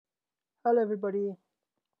Hello, everybody.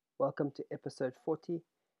 Welcome to episode 40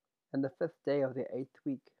 and the fifth day of the eighth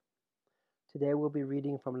week. Today we'll be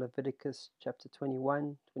reading from Leviticus chapter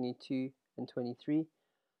 21, 22, and 23,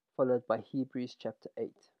 followed by Hebrews chapter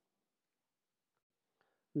 8.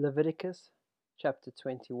 Leviticus chapter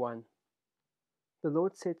 21. The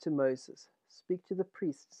Lord said to Moses, "Speak to the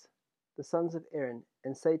priests, the sons of Aaron,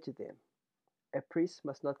 and say to them, A priest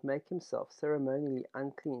must not make himself ceremonially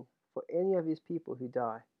unclean for any of his people who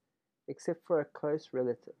die, except for a close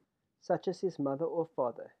relative, such as his mother or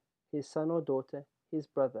father, his son or daughter, his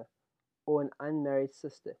brother, or an unmarried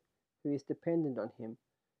sister who is dependent on him,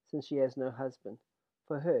 since she has no husband.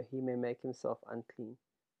 For her he may make himself unclean.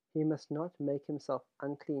 He must not make himself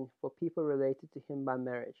unclean for people related to him by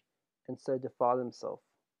marriage, and so defile himself.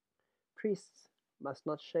 Priests must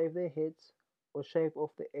not shave their heads, or shave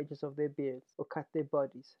off the edges of their beards, or cut their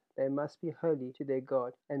bodies. They must be holy to their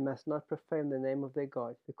God, and must not profane the name of their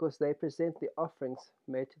God, because they present the offerings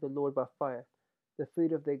made to the Lord by fire, the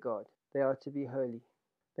food of their God. They are to be holy.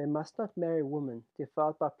 They must not marry women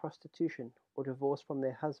defiled by prostitution or divorced from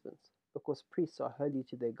their husbands, because priests are holy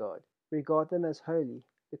to their God. Regard them as holy,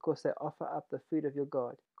 because they offer up the food of your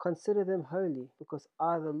God. Consider them holy, because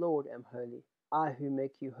I, the Lord, am holy, I who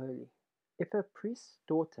make you holy. If a priest's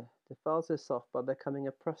daughter defiles herself by becoming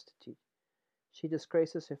a prostitute, she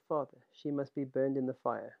disgraces her father. She must be burned in the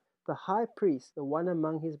fire. The high priest, the one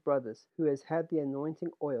among his brothers who has had the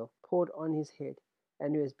anointing oil poured on his head,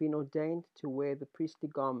 and who has been ordained to wear the priestly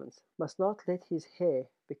garments, must not let his hair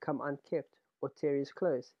become unkempt or tear his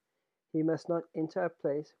clothes. He must not enter a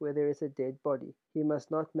place where there is a dead body. He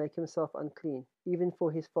must not make himself unclean, even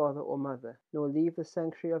for his father or mother, nor leave the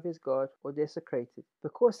sanctuary of his God or desecrate it,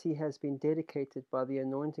 because he has been dedicated by the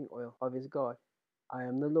anointing oil of his God. I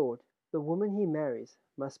am the Lord. The woman he marries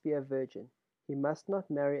must be a virgin. He must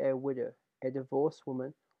not marry a widow, a divorced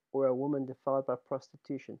woman, or a woman defiled by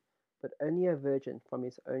prostitution, but only a virgin from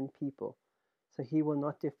his own people, so he will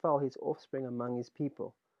not defile his offspring among his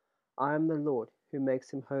people. I am the Lord, who makes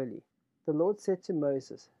him holy. The Lord said to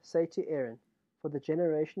Moses, Say to Aaron, For the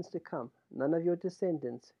generations to come, none of your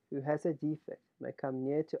descendants who has a defect may come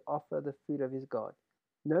near to offer the food of his God.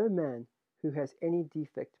 No man who has any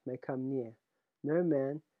defect may come near. No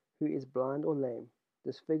man who is blind or lame,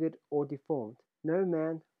 disfigured or deformed. No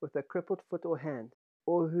man with a crippled foot or hand,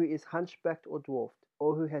 or who is hunchbacked or dwarfed,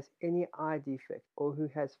 or who has any eye defect, or who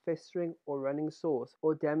has festering or running sores,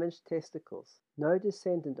 or damaged testicles. No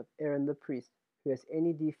descendant of Aaron the priest who has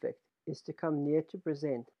any defect is to come near to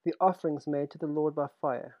present the offerings made to the Lord by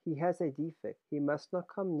fire. He has a defect. He must not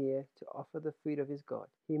come near to offer the food of his God.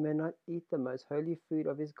 He may not eat the most holy food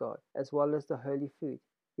of his God, as well as the holy food.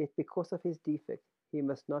 Yet because of his defect, he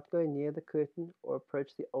must not go near the curtain or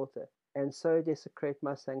approach the altar, and so desecrate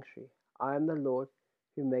my sanctuary. I am the Lord,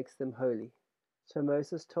 who makes them holy. So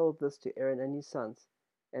Moses told this to Aaron and his sons,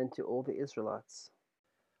 and to all the Israelites.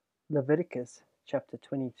 Leviticus chapter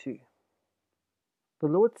 22. The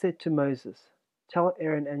Lord said to Moses, Tell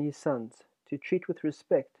Aaron and his sons to treat with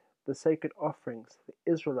respect the sacred offerings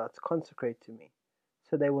the Israelites consecrate to me,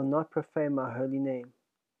 so they will not profane my holy name.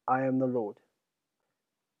 I am the Lord.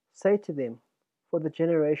 Say to them, For the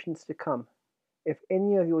generations to come, if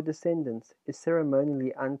any of your descendants is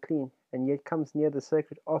ceremonially unclean and yet comes near the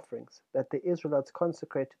sacred offerings that the Israelites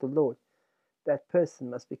consecrate to the Lord, that person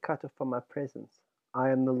must be cut off from my presence. I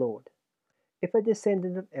am the Lord. If a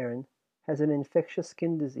descendant of Aaron has an infectious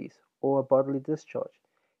skin disease or a bodily discharge,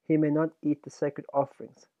 he may not eat the sacred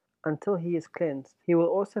offerings until he is cleansed. He will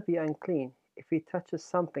also be unclean if he touches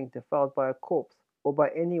something defiled by a corpse, or by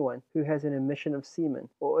anyone who has an emission of semen,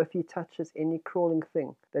 or if he touches any crawling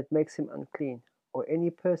thing that makes him unclean, or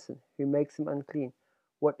any person who makes him unclean,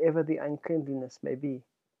 whatever the uncleanliness may be.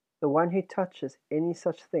 The one who touches any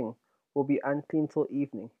such thing will be unclean till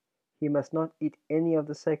evening. He must not eat any of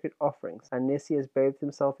the sacred offerings unless he has bathed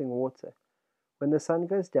himself in water. When the sun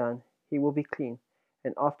goes down, he will be clean,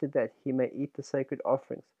 and after that he may eat the sacred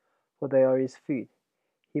offerings, for they are his food.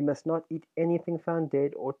 He must not eat anything found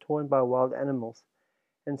dead or torn by wild animals,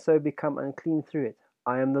 and so become unclean through it.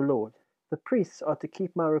 I am the Lord. The priests are to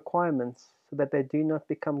keep my requirements so that they do not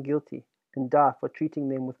become guilty and die for treating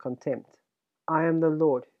them with contempt. I am the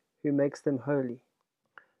Lord, who makes them holy.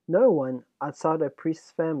 No one outside a priest's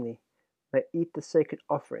family may eat the sacred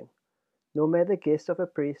offering, nor may the guest of a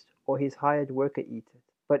priest or his hired worker eat it.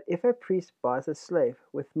 But if a priest buys a slave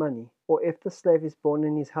with money, or if the slave is born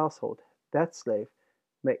in his household, that slave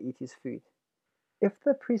may eat his food. If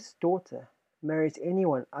the priest's daughter marries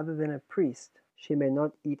anyone other than a priest, she may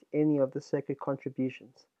not eat any of the sacred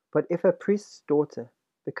contributions. But if a priest's daughter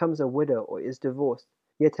becomes a widow or is divorced,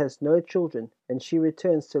 yet has no children, and she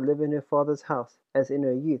returns to live in her father's house, as in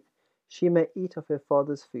her youth, she may eat of her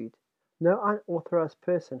father's food. No unauthorized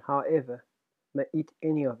person, however, may eat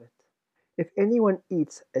any of it. If anyone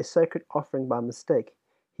eats a sacred offering by mistake,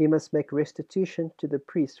 he must make restitution to the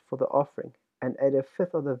priest for the offering, and add a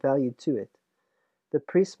fifth of the value to it. The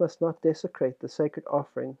priest must not desecrate the sacred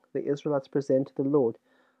offering the Israelites present to the Lord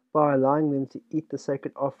by allowing them to eat the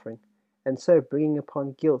sacred offering, and so bringing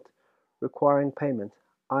upon guilt requiring payment.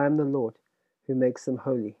 I am the Lord, who makes them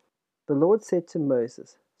holy. The Lord said to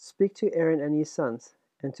Moses, Speak to Aaron and his sons,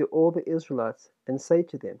 and to all the Israelites, and say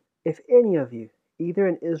to them, If any of you, either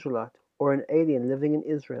an Israelite or an alien living in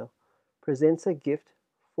Israel, presents a gift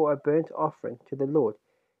for a burnt offering to the Lord,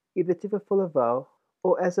 either to fulfill a vow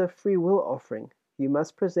or as a free will offering, you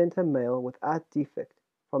must present a male without defect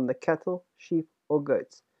from the cattle, sheep, or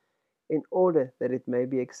goats, in order that it may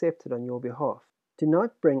be accepted on your behalf. Do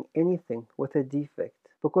not bring anything with a defect,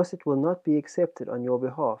 because it will not be accepted on your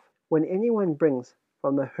behalf. When anyone brings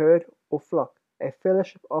from the herd or flock a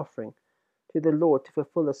fellowship offering to the Lord to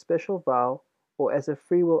fulfill a special vow or as a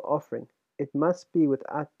free will offering, it must be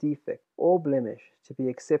without defect or blemish to be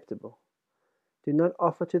acceptable. Do not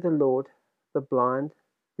offer to the Lord the blind,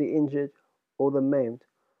 the injured, or the maimed,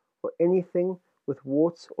 or anything with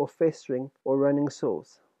warts or festering or running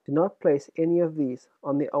sores. Do not place any of these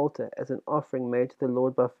on the altar as an offering made to the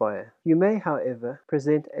Lord by fire. You may, however,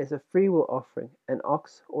 present as a freewill offering an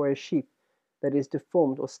ox or a sheep that is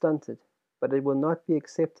deformed or stunted, but it will not be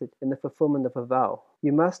accepted in the fulfillment of a vow.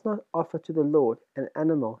 You must not offer to the Lord an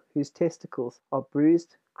animal whose testicles are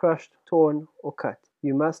bruised, crushed, torn, or cut.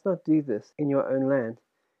 You must not do this in your own land,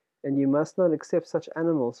 and you must not accept such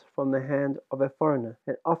animals from the hand of a foreigner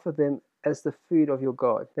and offer them as the food of your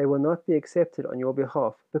God. They will not be accepted on your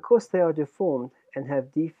behalf, because they are deformed and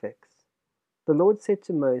have defects. The Lord said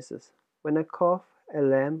to Moses, When a calf, a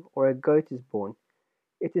lamb, or a goat is born,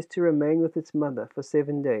 it is to remain with its mother for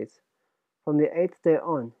 7 days. From the 8th day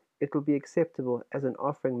on, it will be acceptable as an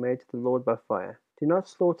offering made to the Lord by fire. Do not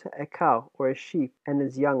slaughter a cow or a sheep and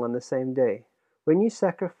its young on the same day. When you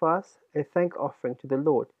sacrifice a thank offering to the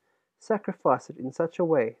Lord, sacrifice it in such a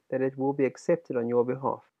way that it will be accepted on your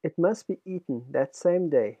behalf. It must be eaten that same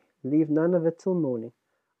day. Leave none of it till morning.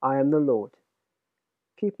 I am the Lord.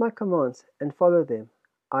 Keep my commands and follow them.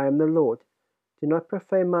 I am the Lord. Do not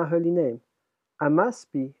profane my holy name. I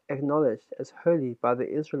must be acknowledged as holy by the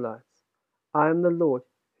Israelites. I am the Lord,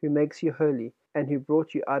 who makes you holy, and who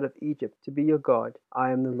brought you out of Egypt to be your God. I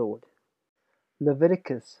am the Lord.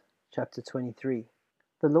 Leviticus chapter 23.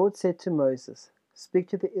 The Lord said to Moses, Speak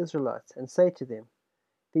to the Israelites, and say to them,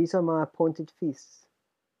 These are my appointed feasts,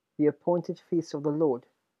 the appointed feasts of the Lord,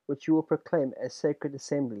 which you will proclaim as sacred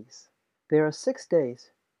assemblies. There are 6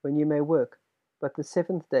 days when you may work, but the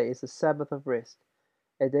 7th day is a Sabbath of rest,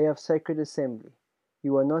 a day of sacred assembly.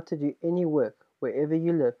 You are not to do any work wherever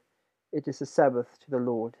you live. It is a Sabbath to the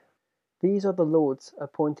Lord. These are the Lord's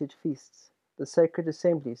appointed feasts, the sacred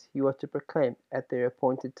assemblies you are to proclaim at their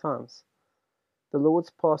appointed times. The Lord's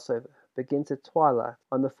Passover begins at twilight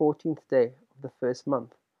on the 14th day of the first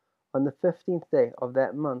month. On the 15th day of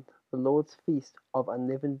that month, the Lord's feast of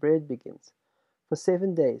unleavened bread begins. For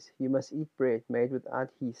 7 days you must eat bread made without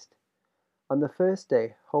yeast. On the first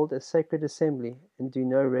day, hold a sacred assembly and do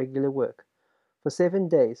no regular work. For 7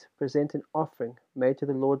 days, present an offering made to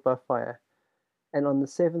the Lord by fire. And on the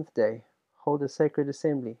 7th day, hold a sacred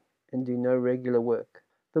assembly and do no regular work.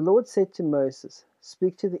 The Lord said to Moses,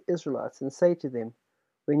 Speak to the Israelites and say to them,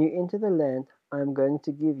 When you enter the land I am going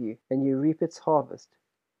to give you, and you reap its harvest,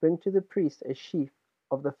 bring to the priest a sheaf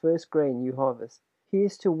of the first grain you harvest. He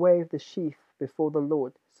is to wave the sheaf before the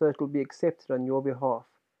Lord, so it will be accepted on your behalf.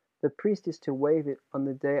 The priest is to wave it on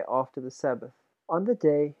the day after the Sabbath. On the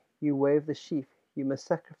day you wave the sheaf, you must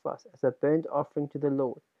sacrifice as a burnt offering to the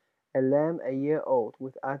Lord a lamb a year old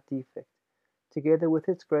without defect, together with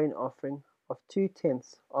its grain offering of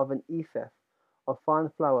 2/10 of an ephah of fine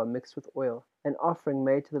flour mixed with oil, an offering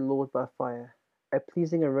made to the Lord by fire, a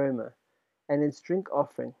pleasing aroma, and its drink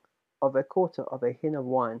offering of 1/4 of a hin of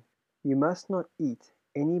wine. You must not eat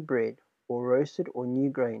any bread or roasted or new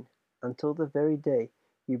grain until the very day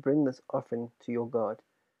you bring this offering to your God.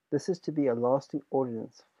 This is to be a lasting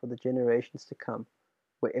ordinance for the generations to come,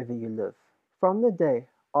 wherever you live. From the day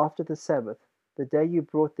after the Sabbath, the day you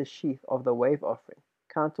brought the sheaf of the wave offering,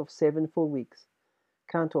 count off 7 full weeks.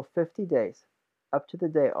 Count off 50 days, up to the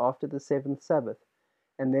day after the 7th Sabbath,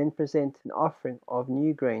 and then present an offering of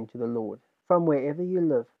new grain to the Lord. From wherever you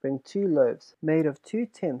live, bring 2 loaves made of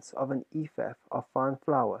 2/10 of an ephah of fine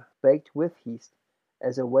flour, baked with yeast,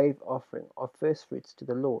 as a wave offering of first fruits to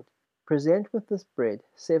the Lord. Present with this bread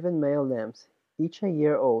 7 male lambs, each a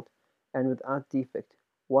year old and without defect,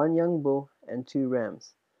 one young bull and 2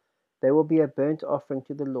 rams. They will be a burnt offering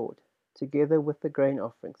to the Lord, together with the grain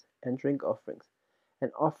offerings and drink offerings,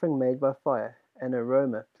 an offering made by fire, an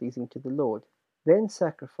aroma pleasing to the Lord. Then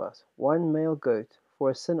sacrifice 1 male goat for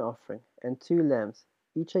a sin offering, and 2 lambs,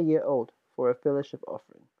 each a year old, for a fellowship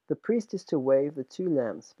offering. The priest is to wave the 2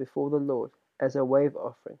 lambs before the Lord as a wave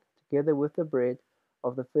offering, together with the bread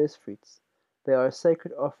of the firstfruits. They are a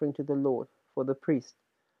sacred offering to the Lord for the priest.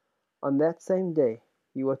 On that same day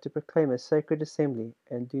you are to proclaim a sacred assembly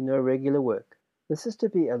and do no regular work. This is to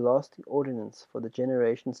be a lasting ordinance for the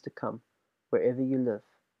generations to come, wherever you live.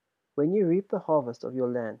 When you reap the harvest of your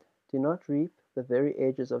land, do not reap the very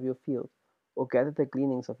edges of your field, or gather the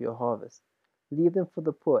gleanings of your harvest. Leave them for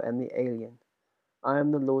the poor and the alien. I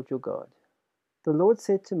am the Lord your God. The Lord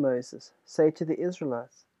said to Moses, Say to the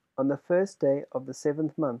Israelites, On the first day of the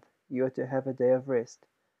 7th month you are to have a day of rest,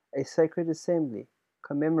 a sacred assembly,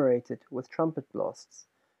 commemorated with trumpet blasts.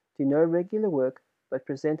 Do no regular work, but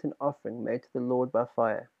present an offering made to the Lord by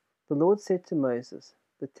fire. The Lord said to Moses,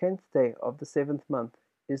 The 10th day of the 7th month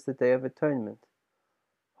is the Day of Atonement.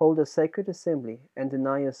 Hold a sacred assembly and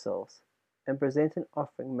deny yourselves, and present an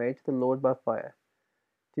offering made to the Lord by fire.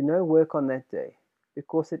 Do no work on that day,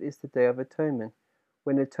 because it is the Day of Atonement,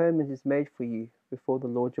 when atonement is made for you before the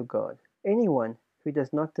Lord your God. Anyone who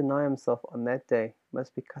does not deny himself on that day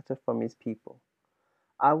must be cut off from his people.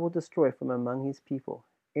 I will destroy from among his people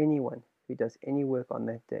anyone who does any work on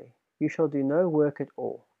that day. You shall do no work at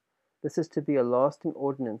all. This is to be a lasting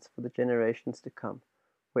ordinance for the generations to come,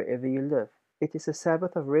 wherever you live. It is a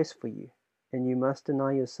Sabbath of rest for you, and you must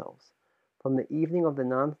deny yourselves. From the evening of the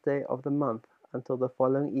 9th day of the month until the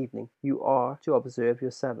following evening, you are to observe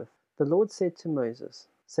your Sabbath. The Lord said to Moses,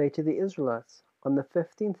 Say to the Israelites, On the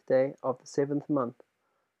 15th day of the 7th month,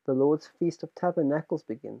 the Lord's Feast of Tabernacles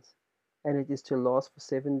begins, and it is to last for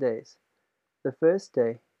 7 days. The first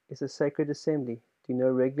day is a sacred assembly. Do no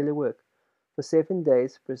regular work. For 7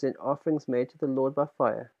 days present offerings made to the Lord by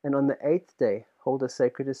fire, and on the 8th day hold a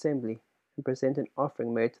sacred assembly, and present an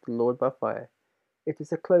offering made to the Lord by fire. It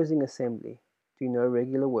is a closing assembly. Do no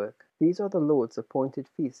regular work. These are the Lord's appointed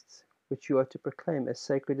feasts, which you are to proclaim as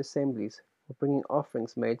sacred assemblies, for bringing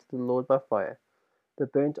offerings made to the Lord by fire, the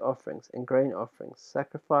burnt offerings and grain offerings,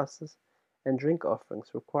 sacrifices, and drink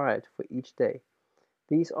offerings required for each day.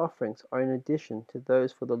 These offerings are in addition to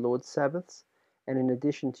those for the Lord's Sabbaths, and in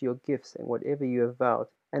addition to your gifts and whatever you have vowed,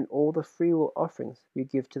 and all the freewill offerings you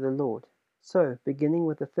give to the Lord. So, beginning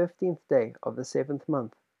with the 15th day of the 7th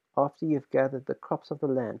month, after you have gathered the crops of the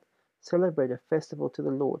land, celebrate a festival to the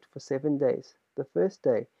Lord for 7 days. The first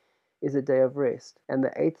day is a day of rest, and the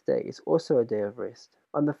 8th day is also a day of rest.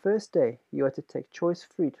 On the first day you are to take choice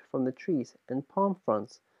fruit from the trees, and palm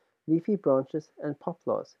fronds, leafy branches, and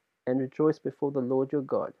poplars, and rejoice before the Lord your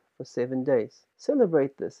God for 7 days.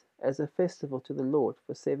 Celebrate this as a festival to the Lord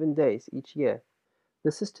for 7 days each year.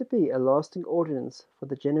 This is to be a lasting ordinance for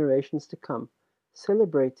the generations to come.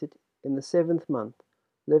 Celebrate it in the 7th month.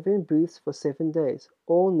 Live in booths for 7 days.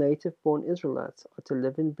 All native-born Israelites are to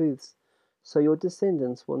live in booths, so your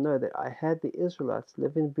descendants will know that I had the Israelites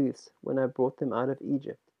live in booths when I brought them out of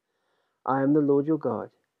Egypt. I am the Lord your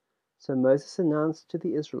God. So Moses announced to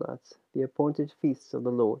the Israelites the appointed feasts of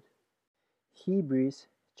the Lord. Hebrews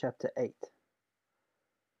chapter 8.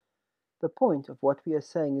 The point of what we are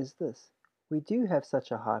saying is this: we do have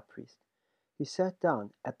such a high priest, who sat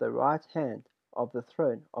down at the right hand of the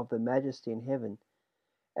throne of the Majesty in heaven,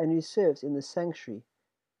 and who serves in the sanctuary,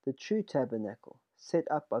 the true tabernacle, set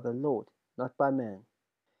up by the Lord, not by man.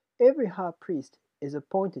 Every high priest is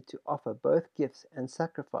appointed to offer both gifts and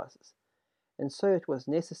sacrifices, and so it was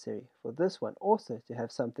necessary for this one also to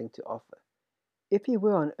have something to offer. If he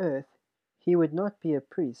were on earth, he would not be a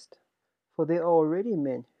priest, for there are already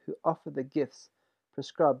men who offer the gifts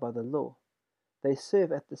prescribed by the law. They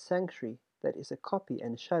serve at the sanctuary that is a copy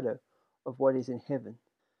and shadow of what is in heaven.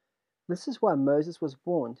 This is why Moses was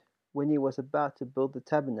warned when he was about to build the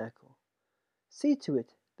tabernacle. See to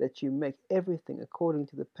it that you make everything according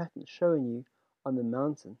to the pattern shown you on the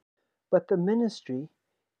mountain. But the ministry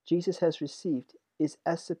Jesus has received is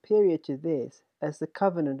as superior to theirs as the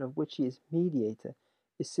covenant of which he is mediator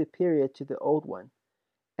is superior to the old one,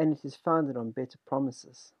 and it is founded on better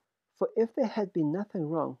promises. For if there had been nothing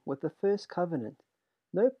wrong with the first covenant,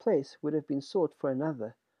 no place would have been sought for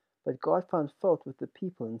another, but God found fault with the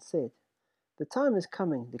people and said, The time is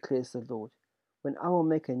coming, declares the Lord, when I will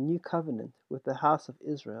make a new covenant with the house of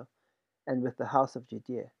Israel and with the house of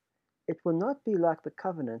Judea. It will not be like the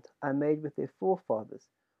covenant I made with their forefathers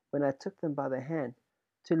when I took them by the hand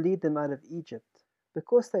to lead them out of Egypt,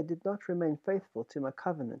 because they did not remain faithful to my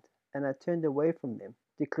covenant, and I turned away from them,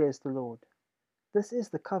 declares the Lord. This is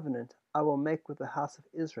the covenant I will make with the house of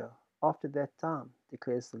Israel after that time,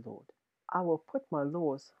 declares the Lord. I will put my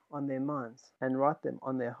laws on their minds and write them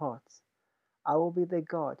on their hearts. I will be their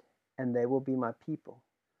God, and they will be my people.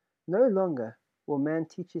 No longer will man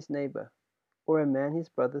teach his neighbor, or a man his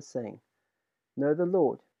brother, saying, Know the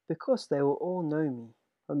Lord, because they will all know me,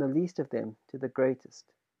 from the least of them to the greatest.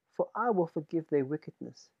 For I will forgive their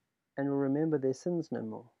wickedness, and will remember their sins no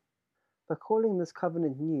more. By calling this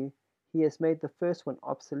covenant new, he has made the first one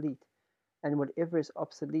obsolete, and whatever is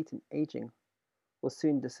obsolete and aging will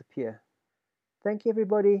soon disappear. Thank you,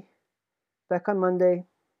 everybody. Back on Monday.